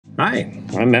Hi,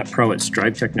 I'm Matt Prowitz,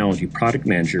 Drive Technology Product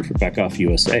Manager for Beckhoff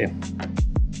USA.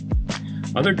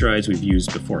 Other drives we've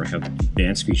used before have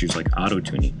advanced features like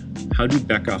auto-tuning. How do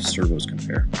Beckhoff servos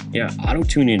compare? Yeah,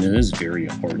 auto-tuning is very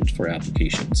important for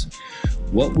applications.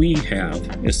 What we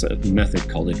have is a method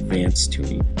called advanced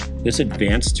tuning. This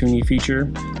advanced tuning feature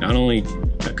not only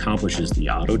accomplishes the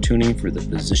auto-tuning for the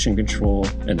position control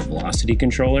and the velocity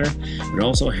controller, but it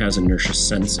also has inertia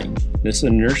sensing. This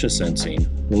inertia sensing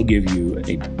will give you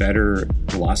a better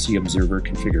velocity observer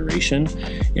configuration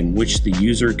in which the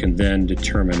user can then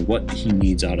determine what he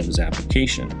needs out of his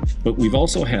application. But we've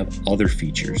also have other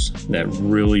features that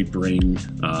really bring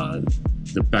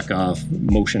the Beckhoff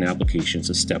motion applications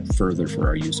a step further for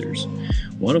our users.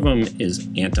 One of them is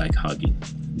anti-cogging.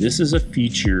 This is a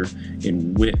feature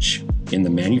in which, in the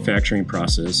manufacturing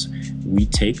process, we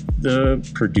take the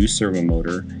produced servo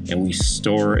motor and we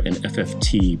store an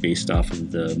FFT based off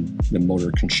of the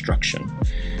motor construction.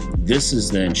 This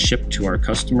is then shipped to our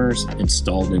customers,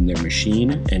 installed in their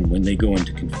machine, and when they go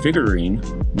into configuring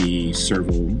the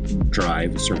servo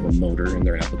drive, servo motor in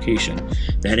their application,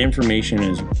 that information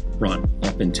is run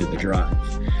up into the drive.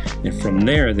 And from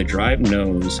there, the drive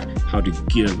knows how to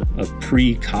give a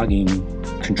pre-cogging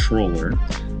controller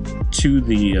to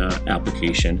the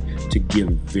application to give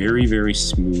very, very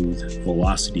smooth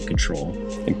velocity control.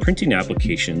 In printing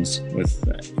applications with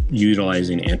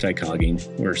utilizing anti-cogging,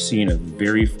 we're seeing a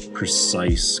very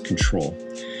precise control.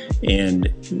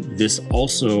 And this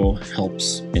also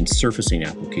helps in surfacing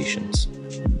applications.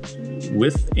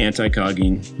 With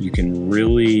anti-cogging, you can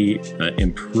really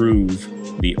improve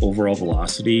the overall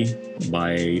velocity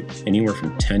by anywhere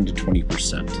from 10 to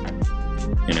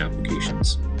 20% in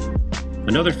applications.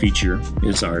 Another feature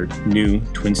is our new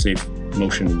TwinSafe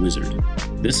Motion Wizard.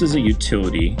 This is a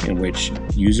utility in which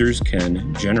users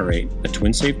can generate a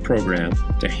TwinSafe program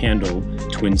to handle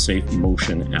TwinSafe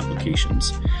motion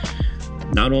applications.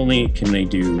 Not only can they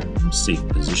do safe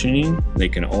positioning, they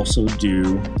can also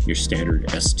do your standard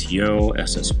STO,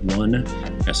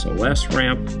 SS1, SOS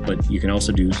ramp, but you can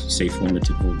also do safe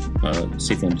limited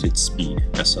speed,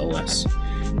 SLS.